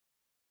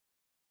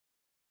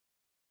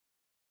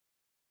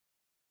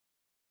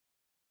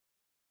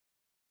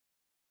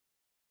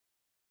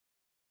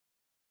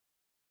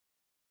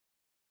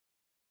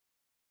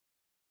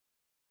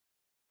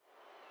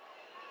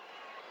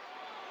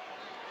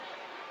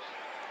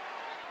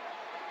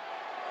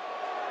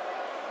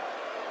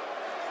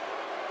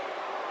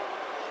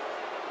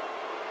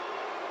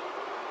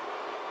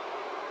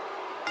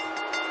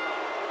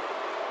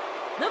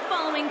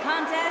following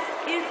contest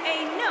is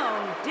a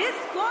no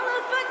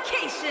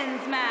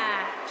disqualifications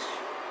match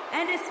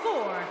and is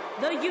for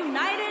the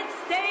United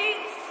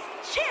States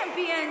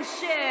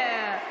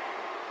Championship.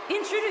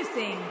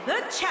 Introducing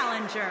the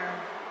challenger,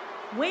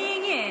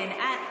 weighing in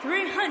at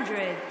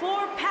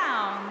 304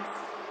 pounds,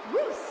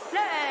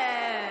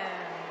 Rusev.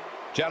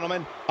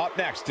 Gentlemen, up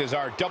next is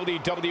our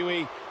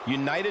WWE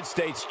United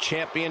States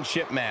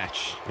Championship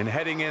match. And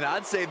heading in,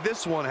 I'd say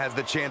this one has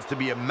the chance to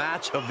be a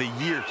match of the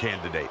year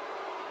candidate.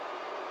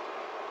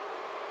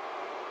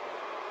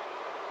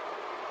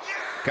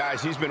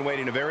 Guys, he's been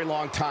waiting a very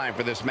long time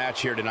for this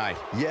match here tonight.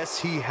 Yes,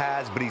 he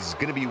has, but he's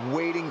going to be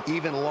waiting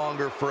even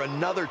longer for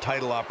another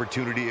title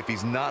opportunity if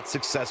he's not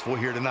successful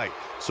here tonight.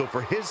 So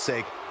for his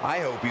sake, I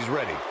hope he's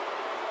ready.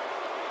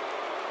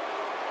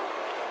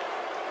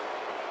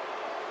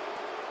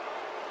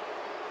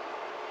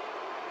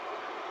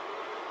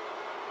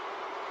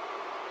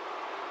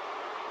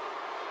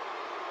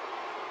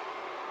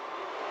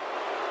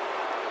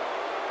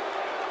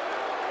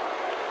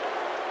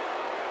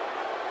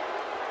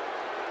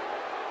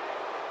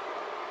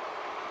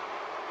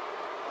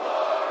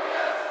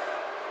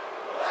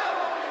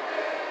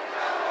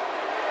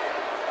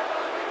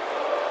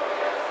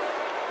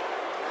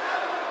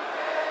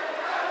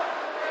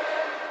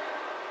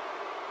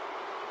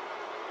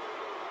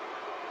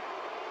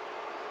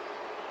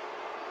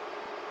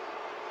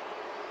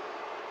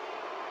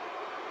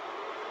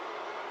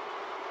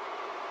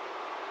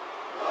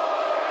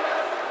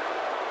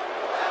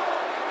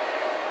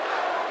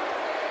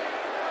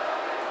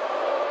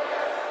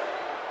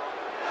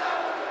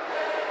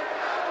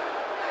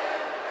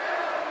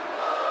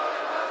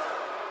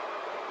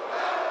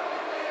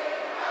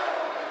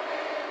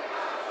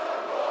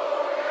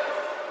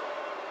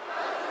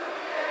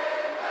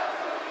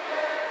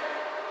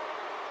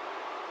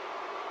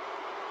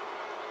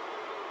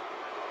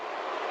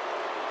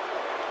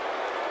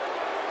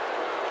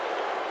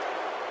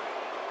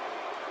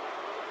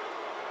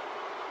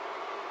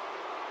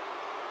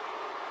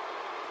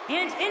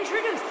 And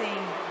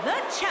introducing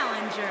the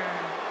challenger,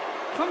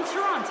 from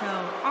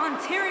Toronto,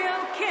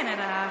 Ontario,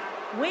 Canada,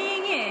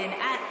 weighing in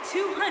at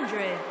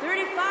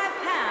 235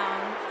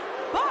 pounds,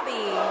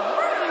 Bobby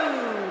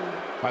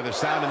Roode. By the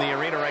sound in the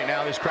arena right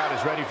now, this crowd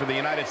is ready for the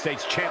United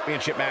States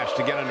Championship match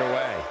to get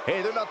underway.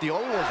 Hey, they're not the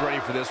only ones ready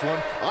for this one.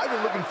 I've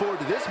been looking forward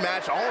to this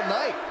match all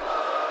night.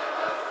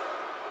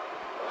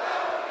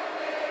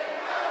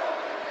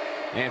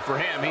 And for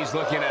him, he's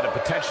looking at a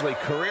potentially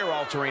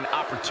career-altering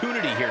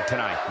opportunity here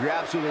tonight. You're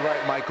absolutely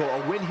right, Michael.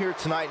 A win here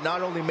tonight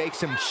not only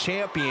makes him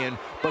champion,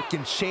 but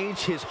can change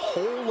his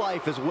whole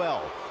life as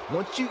well.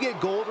 Once you get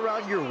gold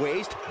around your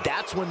waist,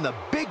 that's when the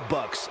big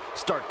bucks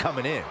start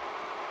coming in.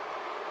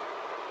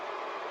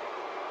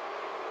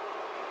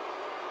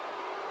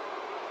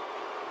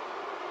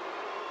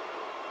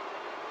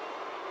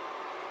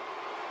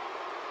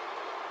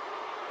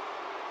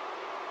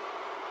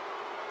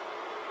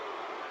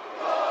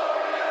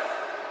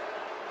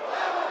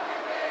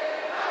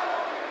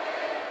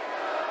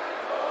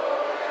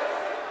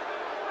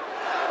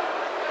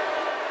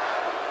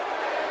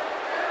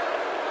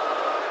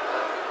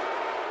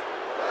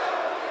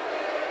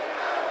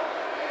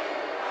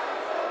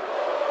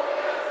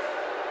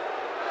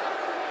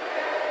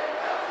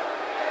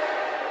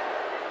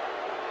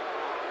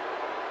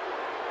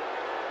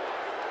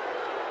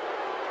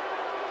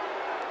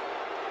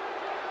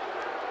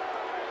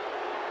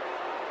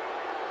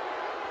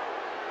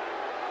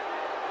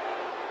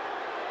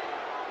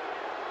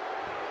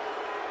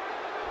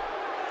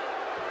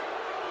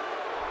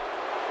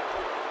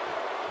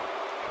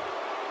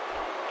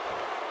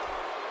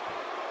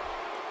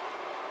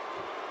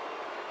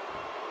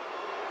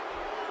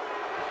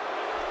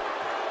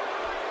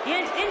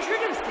 And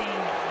introducing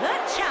the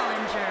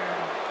challenger,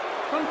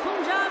 from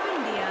Punjab,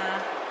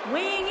 India,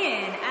 weighing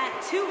in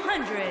at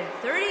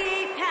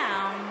 238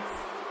 pounds,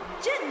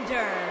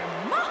 Jinder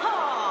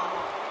Mahal.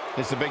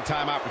 It's a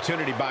big-time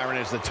opportunity, Byron,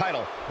 as the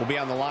title will be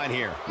on the line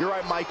here. You're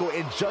right, Michael,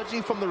 and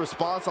judging from the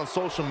response on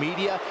social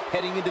media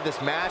heading into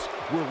this match,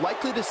 we're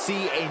likely to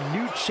see a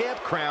new champ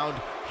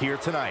crowned here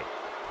tonight.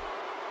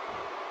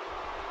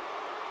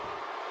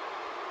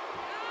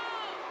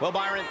 Well,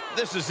 Byron,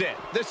 this is it.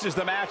 This is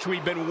the match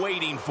we've been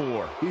waiting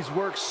for. He's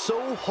worked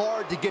so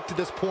hard to get to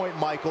this point,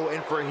 Michael,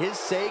 and for his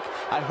sake,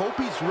 I hope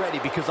he's ready,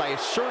 because I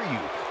assure you,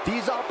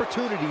 these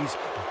opportunities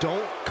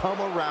don't come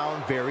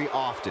around very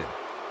often.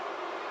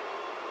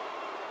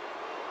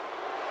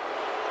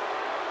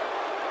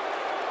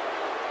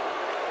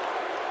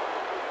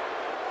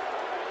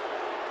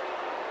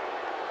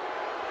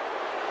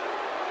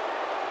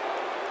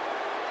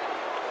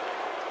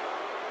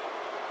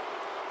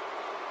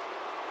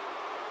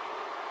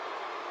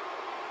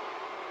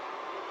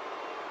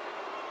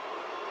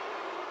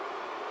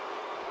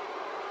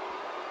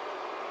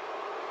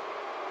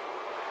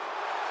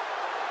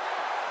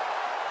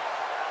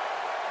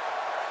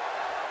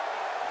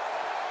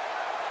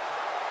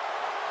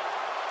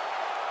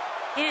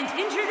 And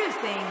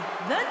introducing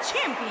the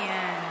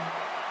champion,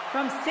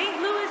 from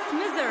St. Louis,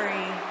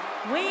 Missouri,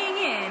 weighing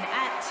in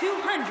at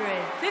 250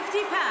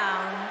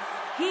 pounds,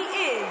 he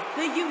is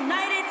the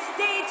United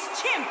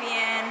States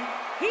Champion.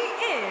 He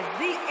is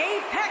the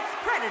Apex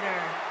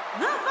Predator,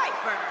 the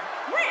Viper,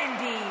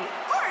 Randy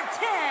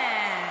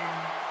Orton.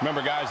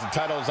 Remember, guys, the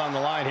title's on the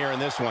line here in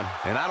this one.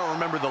 And I don't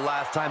remember the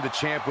last time the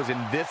champ was in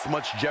this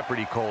much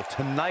jeopardy, Cole.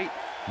 Tonight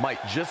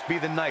might just be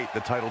the night the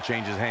title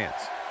changes hands.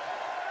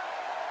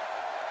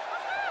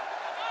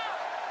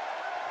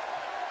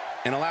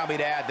 And allow me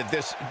to add that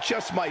this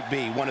just might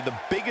be one of the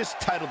biggest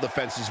title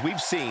defenses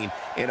we've seen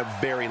in a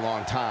very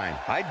long time.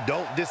 I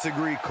don't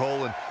disagree,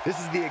 Cole, and this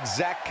is the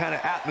exact kind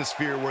of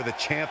atmosphere where the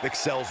champ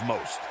excels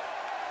most.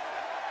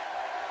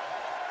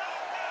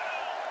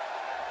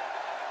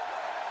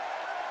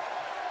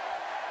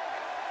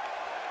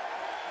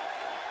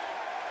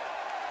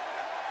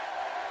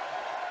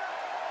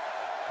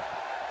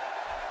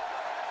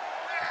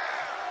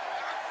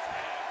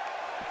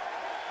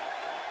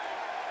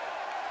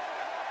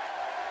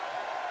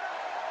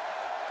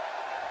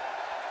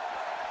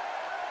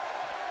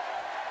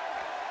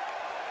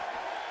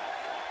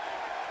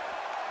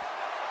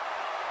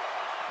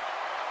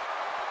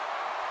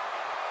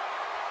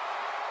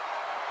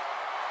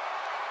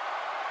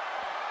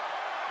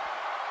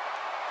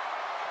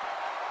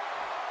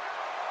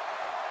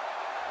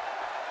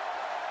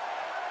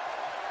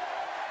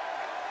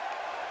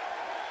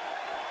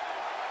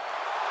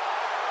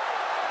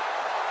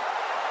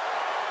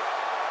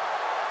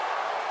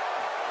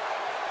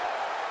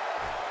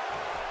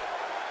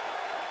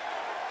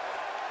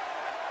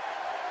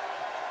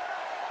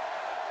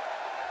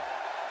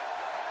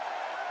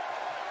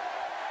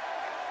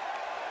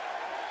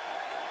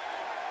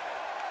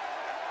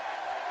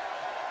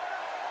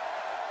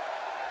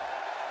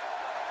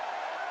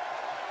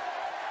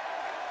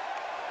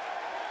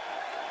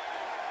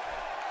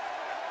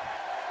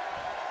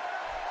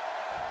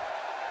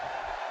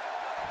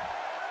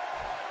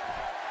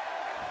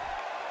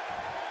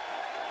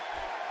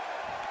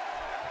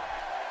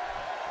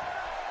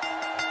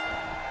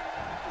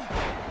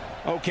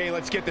 Okay,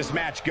 let's get this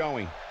match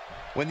going.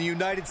 When the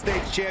United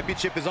States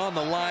Championship is on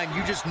the line,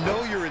 you just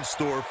know you're in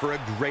store for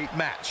a great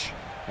match.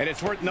 And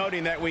it's worth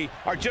noting that we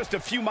are just a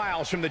few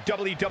miles from the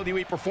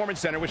WWE Performance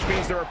Center, which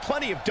means there are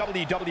plenty of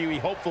WWE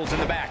hopefuls in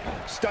the back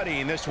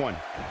studying this one.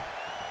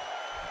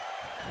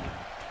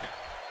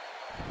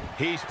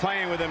 He's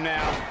playing with him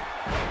now.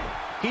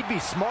 He'd be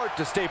smart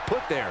to stay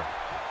put there.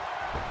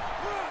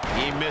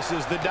 He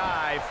misses the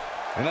dive.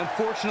 And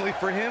unfortunately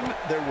for him,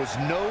 there was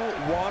no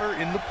water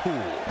in the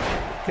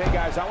pool. Okay,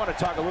 guys, I want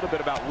to talk a little bit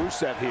about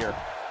Rusev here.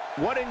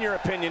 What, in your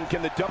opinion,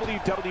 can the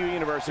WWE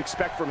Universe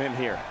expect from him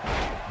here?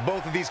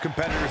 Both of these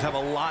competitors have a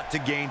lot to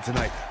gain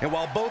tonight. And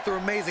while both are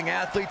amazing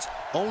athletes,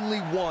 only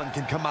one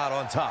can come out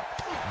on top.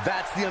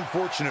 That's the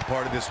unfortunate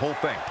part of this whole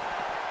thing.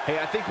 Hey,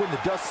 I think when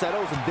the dust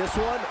settles in this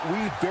one,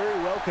 we very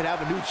well could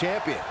have a new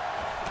champion.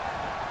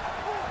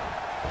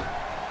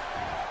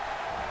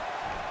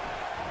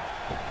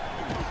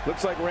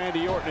 Looks like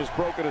Randy Orton has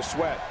broken a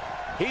sweat.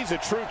 He's a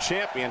true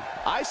champion.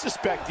 I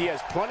suspect he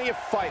has plenty of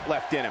fight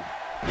left in him.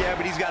 Yeah,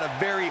 but he's got a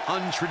very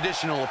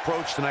untraditional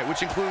approach tonight,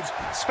 which includes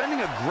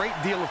spending a great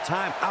deal of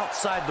time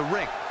outside the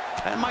ring.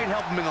 That might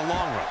help him in the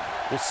long run.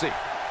 We'll see.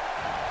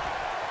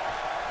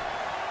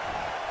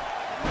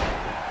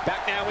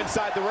 Back now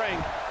inside the ring.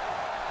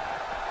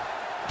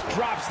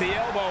 Drops the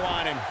elbow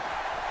on him.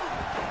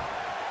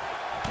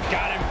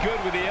 Got him good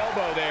with the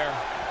elbow there.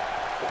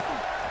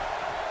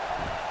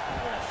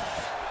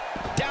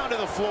 Down to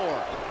the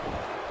floor.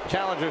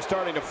 Challenger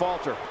starting to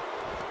falter.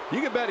 You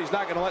can bet he's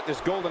not going to let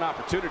this golden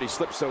opportunity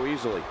slip so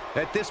easily.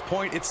 At this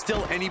point, it's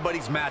still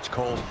anybody's match,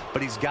 Cole,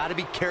 but he's got to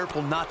be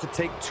careful not to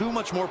take too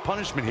much more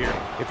punishment here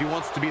if he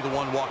wants to be the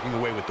one walking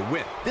away with the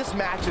win. This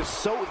match is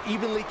so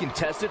evenly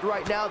contested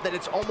right now that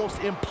it's almost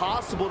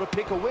impossible to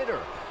pick a winner.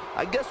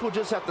 I guess we'll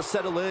just have to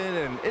settle in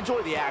and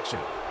enjoy the action.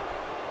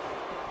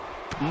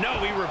 No,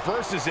 he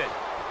reverses it.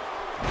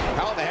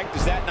 How the heck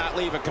does that not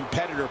leave a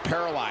competitor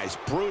paralyzed?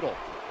 Brutal.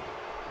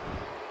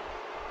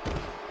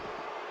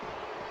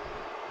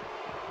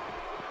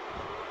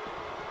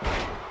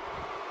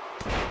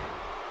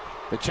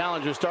 The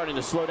challenger's starting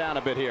to slow down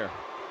a bit here.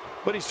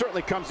 But he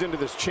certainly comes into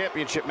this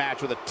championship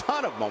match with a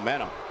ton of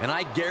momentum. And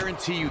I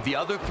guarantee you the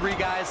other three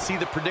guys see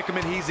the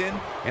predicament he's in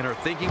and are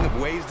thinking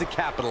of ways to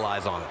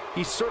capitalize on it.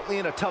 He's certainly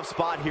in a tough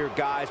spot here,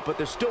 guys, but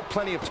there's still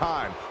plenty of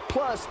time.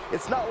 Plus,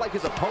 it's not like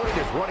his opponent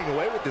is running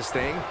away with this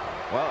thing.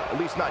 Well, at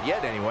least not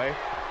yet, anyway.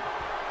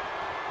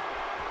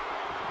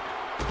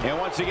 And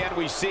once again,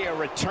 we see a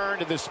return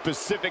to the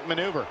specific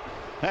maneuver.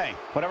 Hey,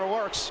 whatever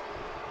works.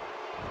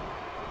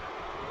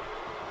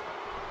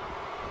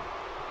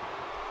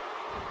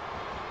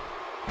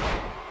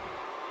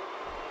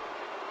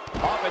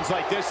 Offense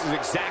like this is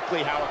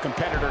exactly how a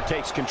competitor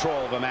takes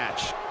control of a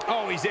match.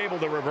 Oh, he's able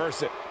to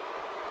reverse it.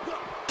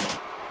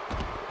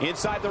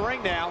 Inside the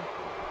ring now.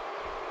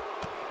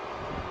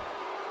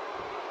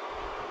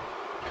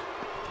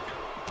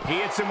 He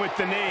hits him with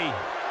the knee.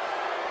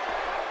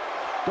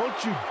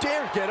 Don't you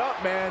dare get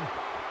up, man.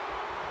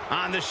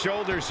 On the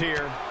shoulders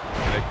here.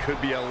 And it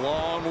could be a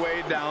long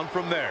way down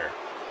from there.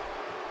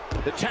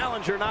 The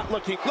challenger not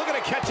looking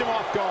to catch him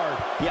off guard.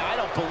 Yeah, I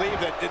don't believe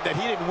that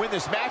he didn't win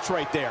this match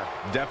right there.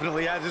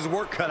 Definitely has his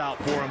work cut out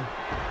for him.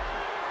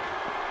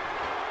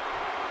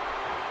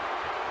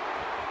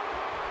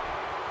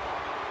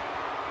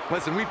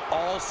 Listen, we've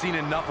all seen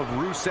enough of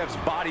Rusev's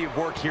body of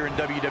work here in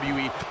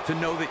WWE to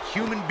know that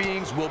human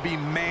beings will be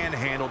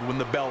manhandled when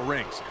the bell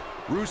rings.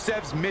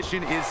 Rusev's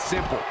mission is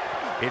simple.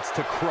 It's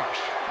to crush.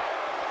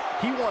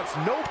 He wants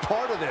no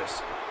part of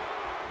this.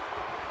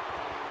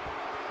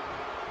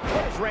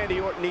 What does Randy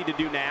Orton need to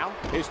do now?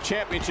 His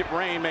championship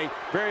reign may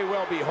very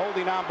well be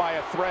holding on by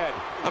a thread.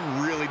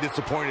 I'm really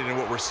disappointed in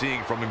what we're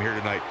seeing from him here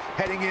tonight.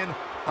 Heading in,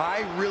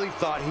 I really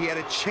thought he had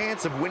a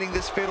chance of winning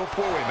this fatal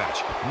four-way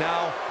match.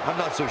 Now, I'm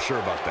not so sure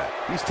about that.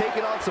 He's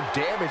taken on some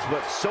damage,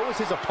 but so is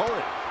his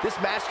opponent. This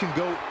match can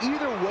go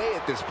either way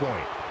at this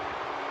point.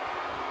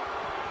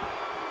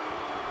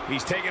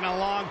 He's taking a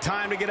long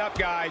time to get up,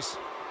 guys.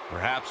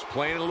 Perhaps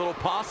playing a little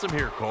possum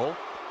here, Cole.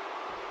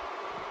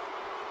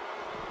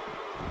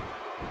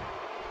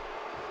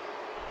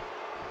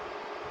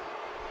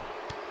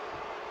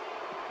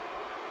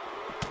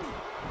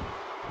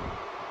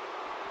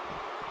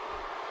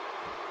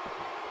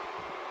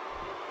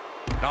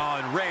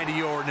 Oh, and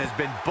Randy Orton has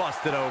been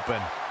busted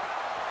open.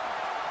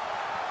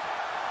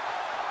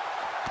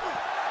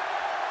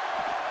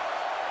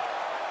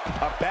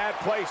 A bad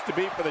place to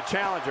be for the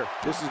challenger.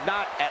 This is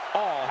not at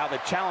all how the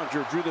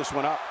challenger drew this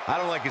one up. I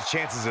don't like his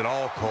chances at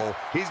all, Cole.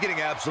 He's getting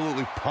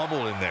absolutely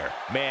pummeled in there.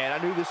 Man,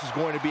 I knew this was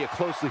going to be a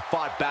closely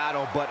fought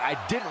battle, but I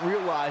didn't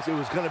realize it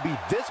was going to be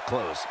this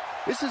close.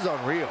 This is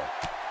unreal.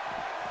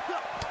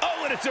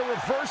 Oh, and it's a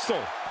reversal.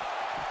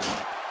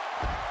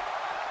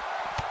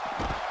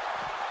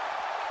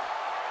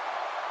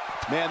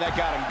 Man, that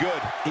got him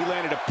good. He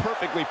landed a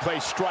perfectly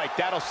placed strike.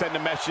 That'll send a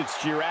message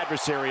to your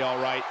adversary,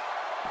 all right.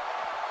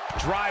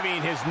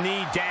 Driving his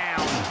knee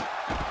down.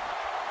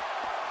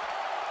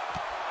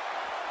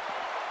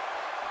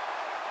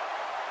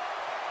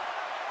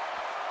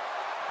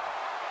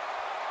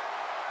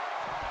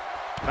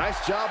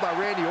 Nice job by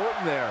Randy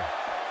Orton there.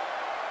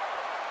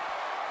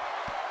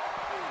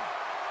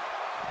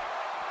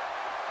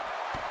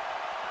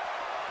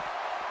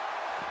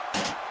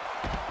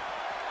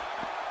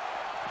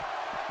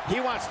 He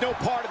wants no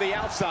part of the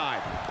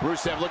outside.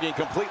 Rusev looking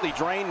completely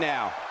drained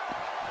now.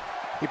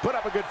 He put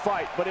up a good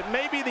fight, but it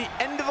may be the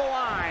end of the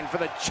line for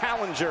the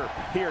challenger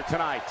here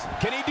tonight.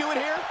 Can he do it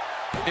here?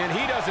 And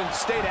he doesn't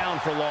stay down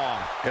for long.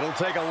 It'll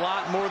take a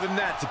lot more than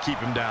that to keep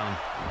him down.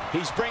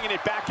 He's bringing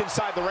it back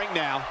inside the ring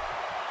now.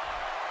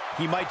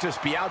 He might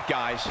just be out,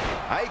 guys.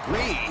 I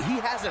agree.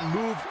 He hasn't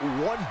moved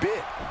one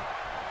bit.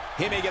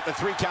 He may get the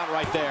 3 count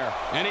right there.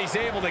 And he's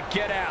able to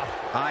get out.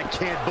 I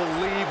can't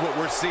believe what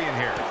we're seeing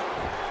here.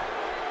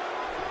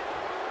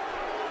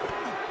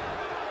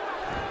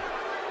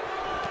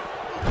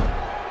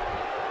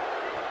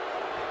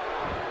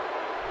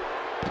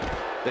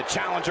 The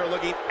challenger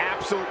looking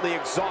absolutely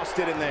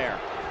exhausted in there.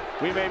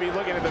 We may be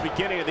looking at the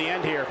beginning of the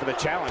end here for the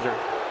challenger.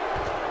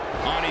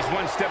 And he's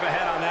one step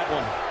ahead on that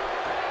one.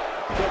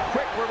 The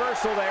quick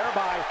reversal there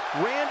by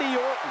Randy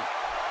Orton.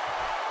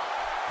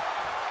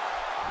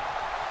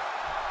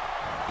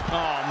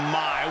 Oh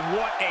my,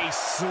 what a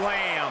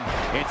slam.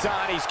 It's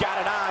on, he's got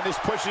it on. This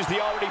pushes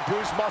the already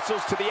bruised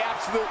muscles to the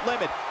absolute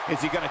limit. Is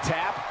he gonna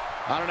tap?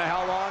 I don't know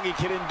how long he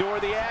can endure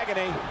the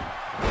agony.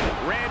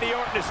 Randy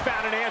Orton has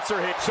found an answer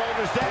here.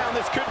 Shoulders down,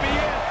 this could be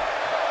it.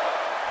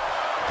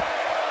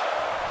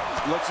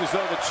 Looks as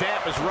though the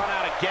champ has run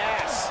out of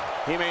gas.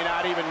 He may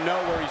not even know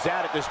where he's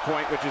at this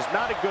point, which is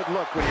not a good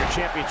look when your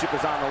championship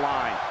is on the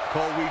line.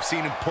 Cole, we've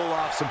seen him pull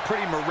off some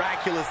pretty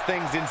miraculous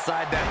things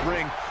inside that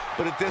ring,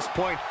 but at this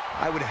point,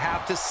 I would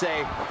have to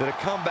say that a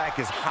comeback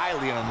is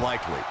highly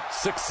unlikely.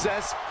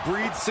 Success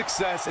breeds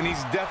success, and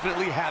he's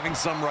definitely having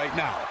some right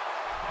now.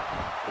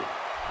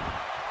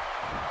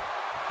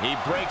 He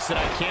breaks it.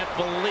 I can't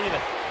believe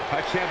it.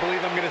 I can't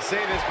believe I'm going to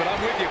say this, but I'm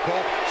with you,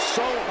 Cole.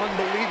 So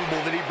unbelievable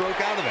that he broke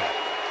out of that.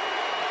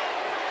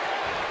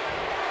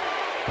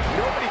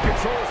 Nobody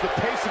controls the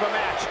pace of a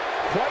match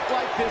quite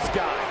like this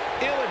guy.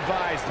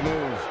 Ill-advised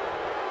move.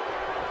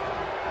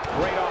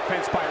 Great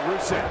offense by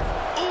Rusev.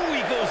 Ooh,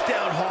 he goes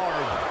down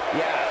hard.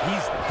 Yeah,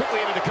 he's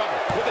quickly into the cover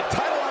with the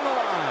title on the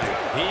line.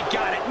 He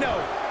got it. No,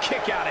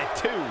 kick out at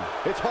 2.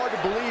 It's hard to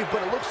believe,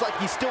 but it looks like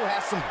he still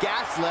has some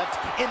gas left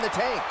in the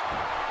tank.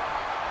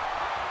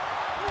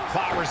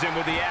 Clobbers him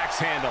with the axe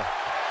handle.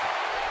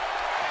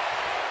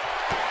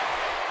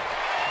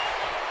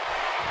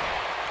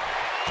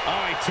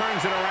 Oh, he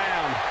turns it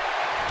around.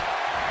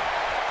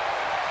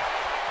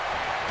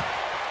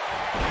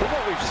 From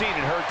what we've seen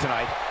and heard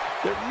tonight,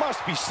 there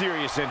must be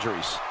serious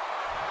injuries.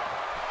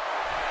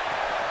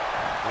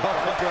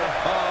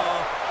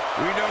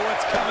 We know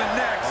what's coming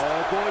next.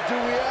 Oh, boy, do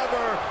we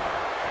ever.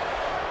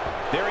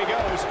 There he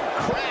goes,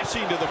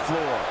 crashing to the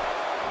floor.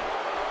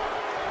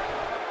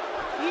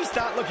 He's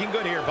not looking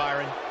good here,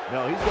 Byron.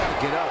 No, he's got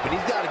to get up, and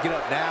he's got to get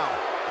up now.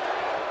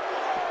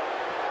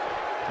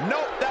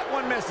 Nope, that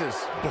one misses.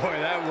 Boy,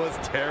 that was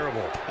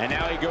terrible. And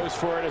now he goes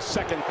for it a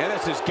second, and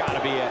this has got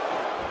to be it.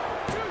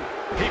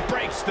 He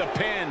breaks the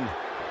pin.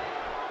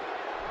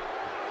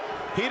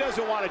 He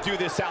doesn't want to do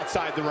this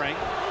outside the ring.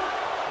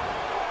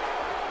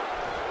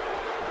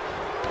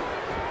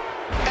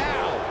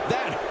 Ow,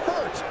 that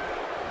hurt.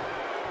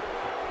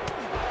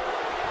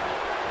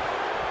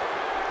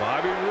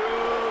 Bobby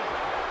Roode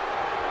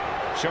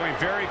showing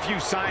very few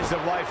signs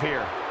of life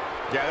here.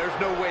 Yeah, there's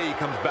no way he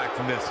comes back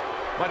from this.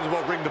 Might as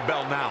well ring the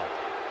bell now.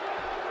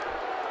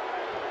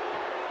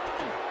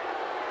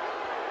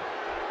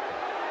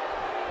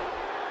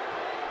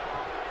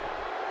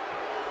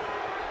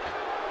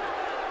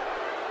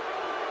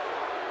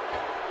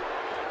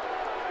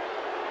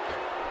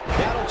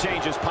 That'll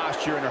change his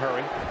posture in a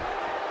hurry.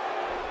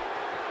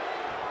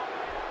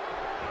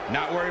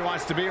 Not where he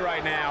wants to be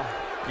right now.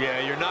 Yeah,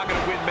 you're not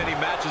going to win many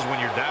matches when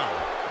you're down.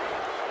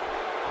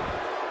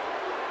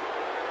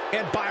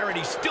 And Byron,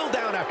 he's still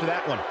down after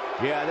that one.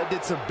 Yeah, that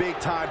did some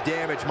big-time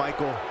damage,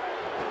 Michael.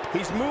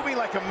 He's moving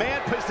like a man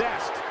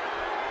possessed.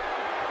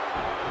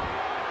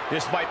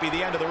 This might be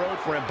the end of the road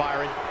for him,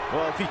 Byron.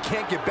 Well, if he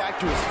can't get back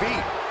to his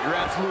feet, you're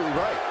absolutely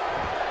right.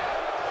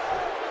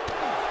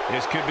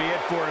 This could be it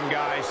for him,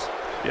 guys.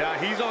 Yeah,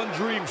 he's on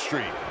Dream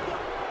Street.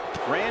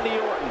 Randy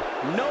Orton,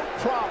 no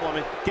problem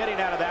in getting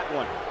out of that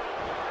one.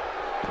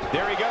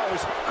 There he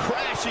goes,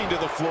 crashing to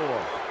the floor.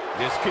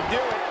 This could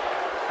do it.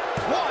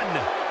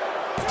 1,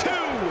 2.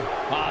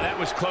 Ah, that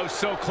was close,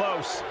 so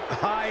close.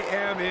 I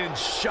am in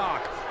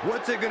shock.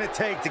 What's it going to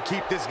take to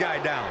keep this guy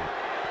down?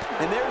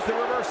 And there's the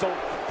reversal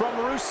from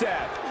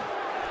Rusev.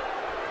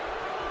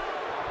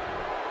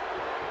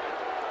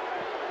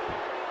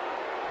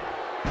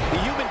 The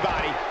human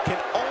body can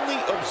only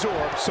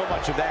absorb so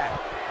much of that.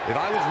 If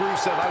I was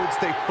Rusev, I would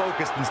stay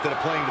focused instead of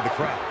playing to the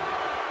crowd.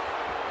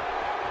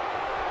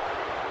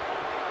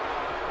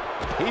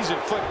 He's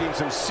inflicting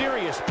some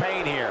serious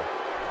pain here.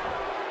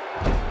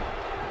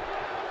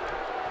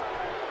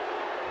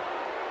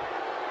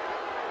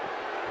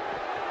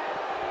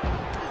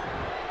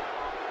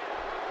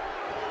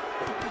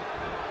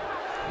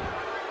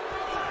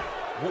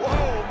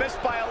 Whoa,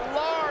 missed by a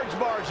large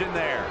margin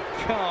there.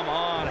 Come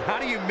on, how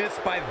do you miss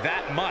by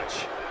that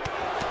much?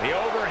 The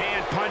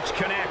overhand punch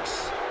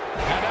connects.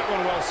 Now that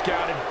one well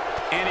scouted.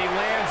 And he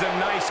lands a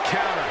nice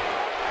counter.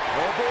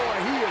 Oh, boy,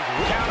 he is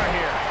Counter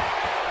here.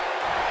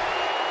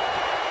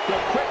 The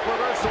quick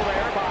reversal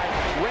there by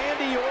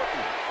Randy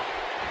Orton.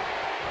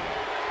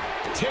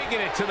 Taking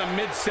it to the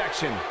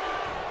midsection.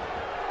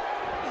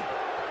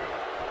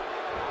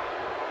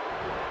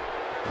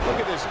 Look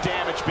at this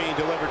damage being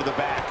delivered to the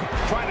back.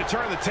 Trying to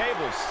turn the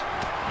tables.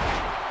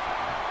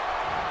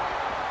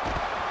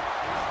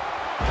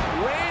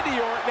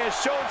 Randy Orton has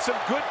shown some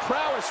good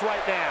prowess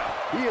right now.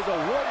 He is a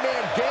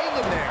one-man gang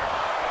in there.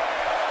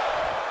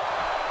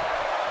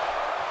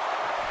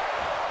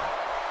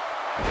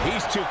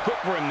 He's too quick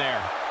for him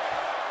there.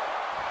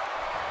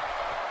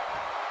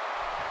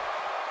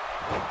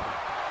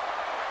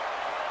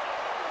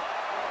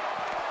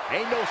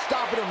 Ain't no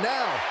stopping him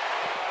now.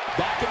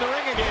 Back in the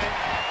ring again.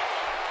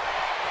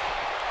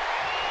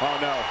 Oh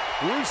no,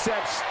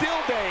 Rusev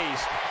still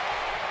dazed.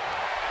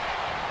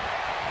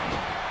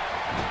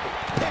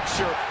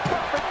 Picture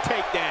perfect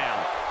takedown.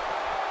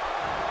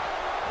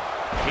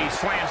 He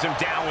slams him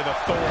down with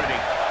authority.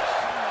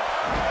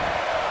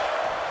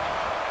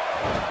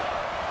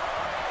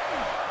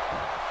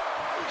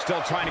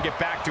 Still trying to get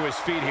back to his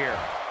feet here.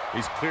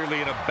 He's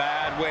clearly in a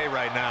bad way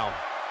right now.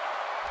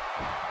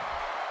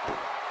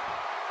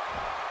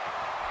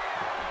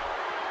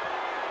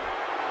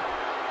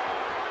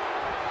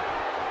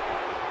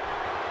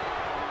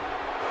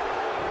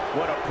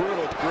 What a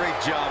brutal...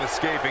 Great job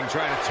escaping,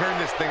 trying to turn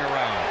this thing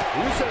around.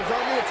 Rusev's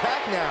on the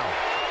attack now.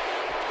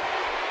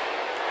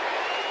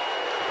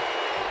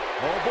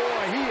 Oh,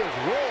 boy, he is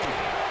rolling.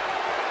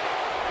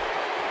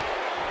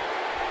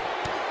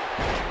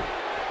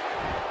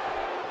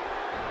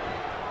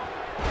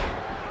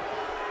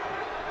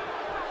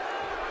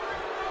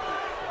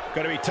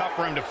 Going to be tough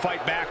for him to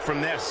fight back from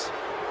this.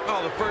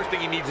 Oh, the first thing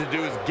he needs to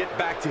do is get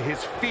back to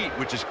his feet,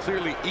 which is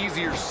clearly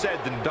easier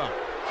said than done.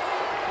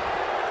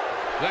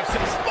 Left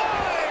him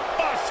spine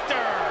buster.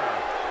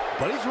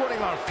 But he's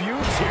running on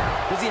fumes here.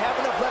 Does he have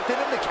enough left in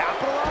him to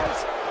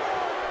capitalize?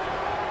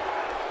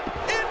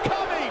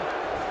 Incoming!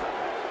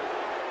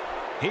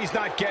 He's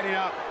not getting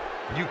up.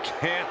 You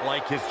can't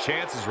like his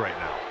chances right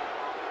now.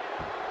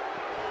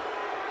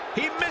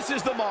 He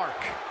misses the mark.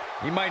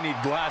 He might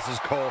need glasses,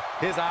 Cole.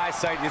 His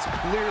eyesight is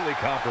clearly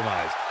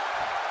compromised.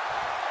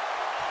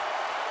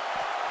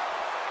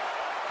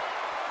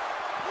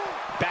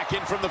 Back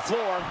in from the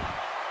floor.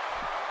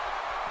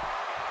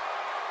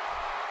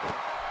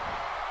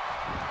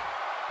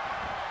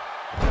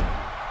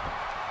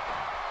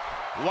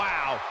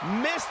 Wow,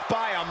 missed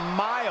by a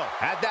mile.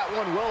 Had that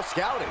one well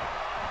scouted.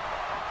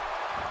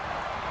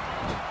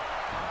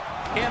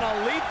 In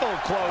a lethal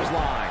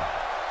clothesline.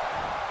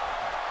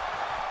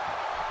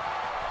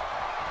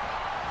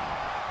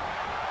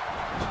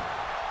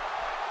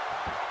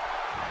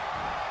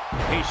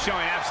 He's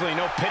showing absolutely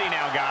no pity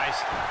now, guys.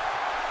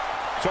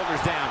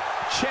 Shoulders down.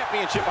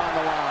 Championship on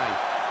the line.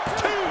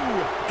 2!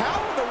 How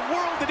in the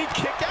world did he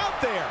kick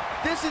out there?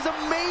 This is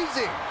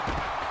amazing.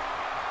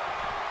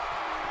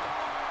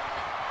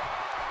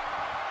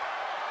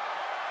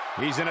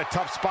 He's in a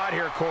tough spot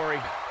here, Corey.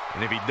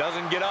 And if he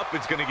doesn't get up,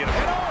 it's going to get him.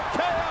 An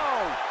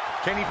RKO!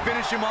 Can he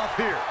finish him off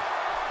here?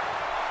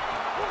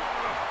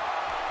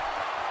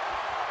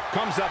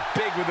 Comes up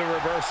big with the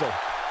reversal.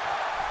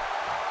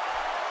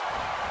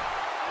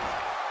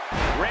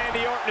 Randy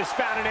Orton has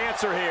found an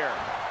answer here.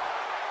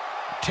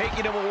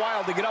 Taking him a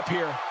while to get up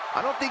here.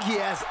 I don't think he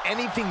has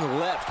anything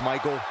left,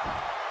 Michael.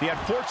 The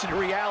unfortunate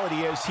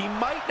reality is he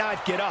might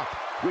not get up.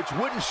 Which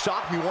wouldn't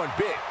shock me one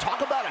bit.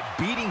 Talk about a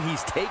beating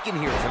he's taken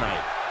here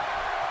tonight.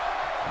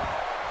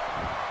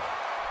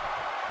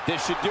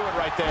 This should do it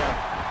right there.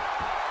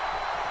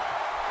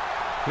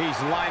 He's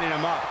lining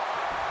him up.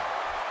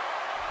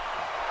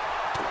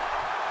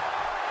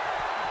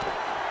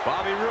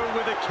 Bobby Roode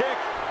with a kick.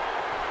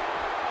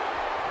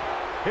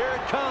 Here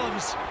it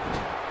comes.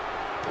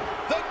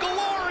 The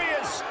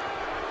Glorious!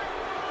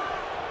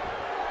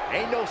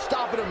 Ain't no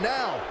stopping him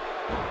now.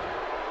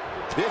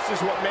 This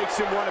is what makes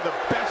him one of the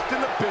best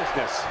in the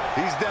business.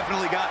 He's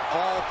definitely got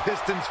all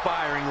pistons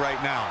firing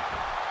right now.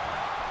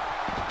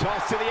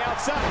 Toss to the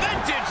outside.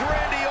 Vintage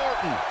Randy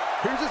Orton.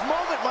 Here's his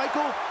moment,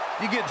 Michael.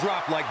 You get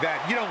dropped like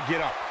that, you don't get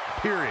up,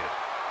 period.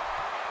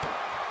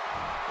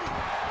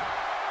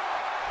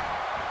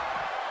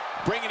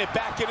 Bringing it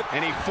back in.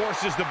 And he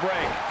forces the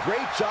break.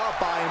 Great job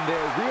by him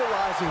there,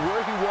 realizing where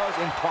he was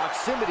in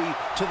proximity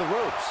to the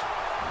ropes.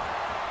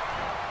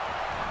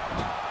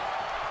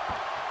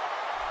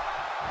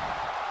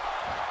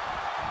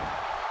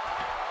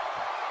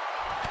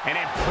 An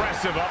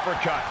impressive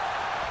uppercut.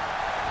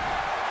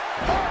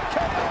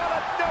 RKO out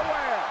of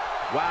nowhere.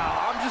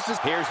 Wow, I'm just as...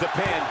 Here's the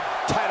pin.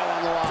 Title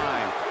on the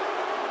line.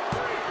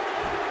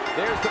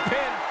 There's the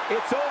pin.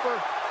 It's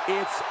over.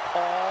 It's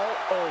all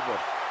over.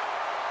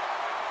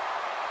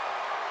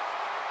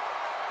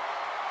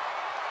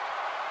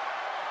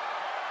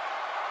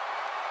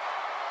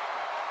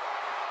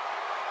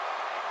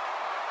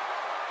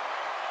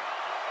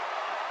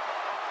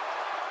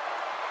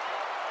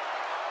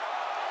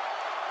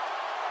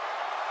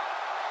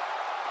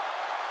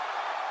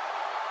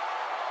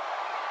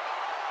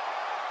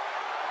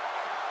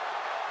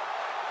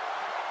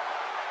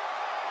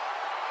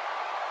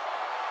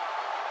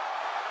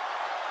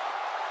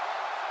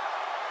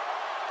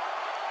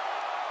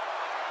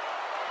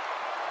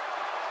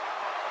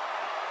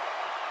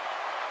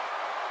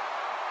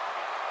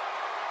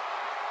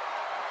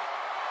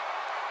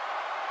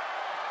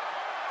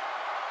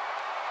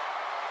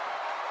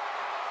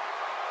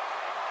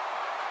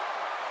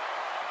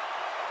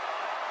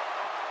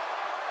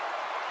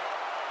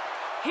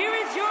 Here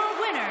is your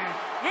winner,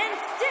 and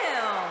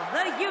still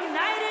the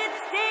United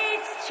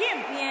States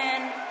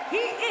Champion. He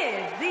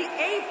is the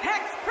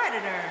Apex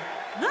Predator,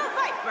 the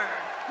Viper,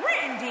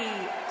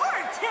 Randy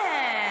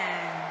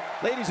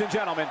Orton. Ladies and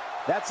gentlemen,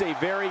 that's a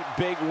very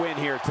big win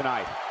here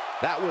tonight.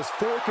 That was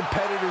 4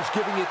 competitors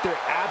giving it their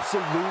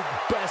absolute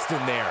best in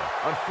there.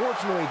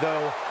 Unfortunately,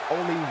 though,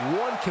 only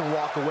one can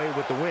walk away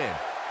with the win.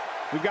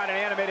 We've got an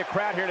animated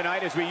crowd here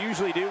tonight, as we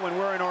usually do when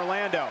we're in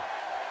Orlando.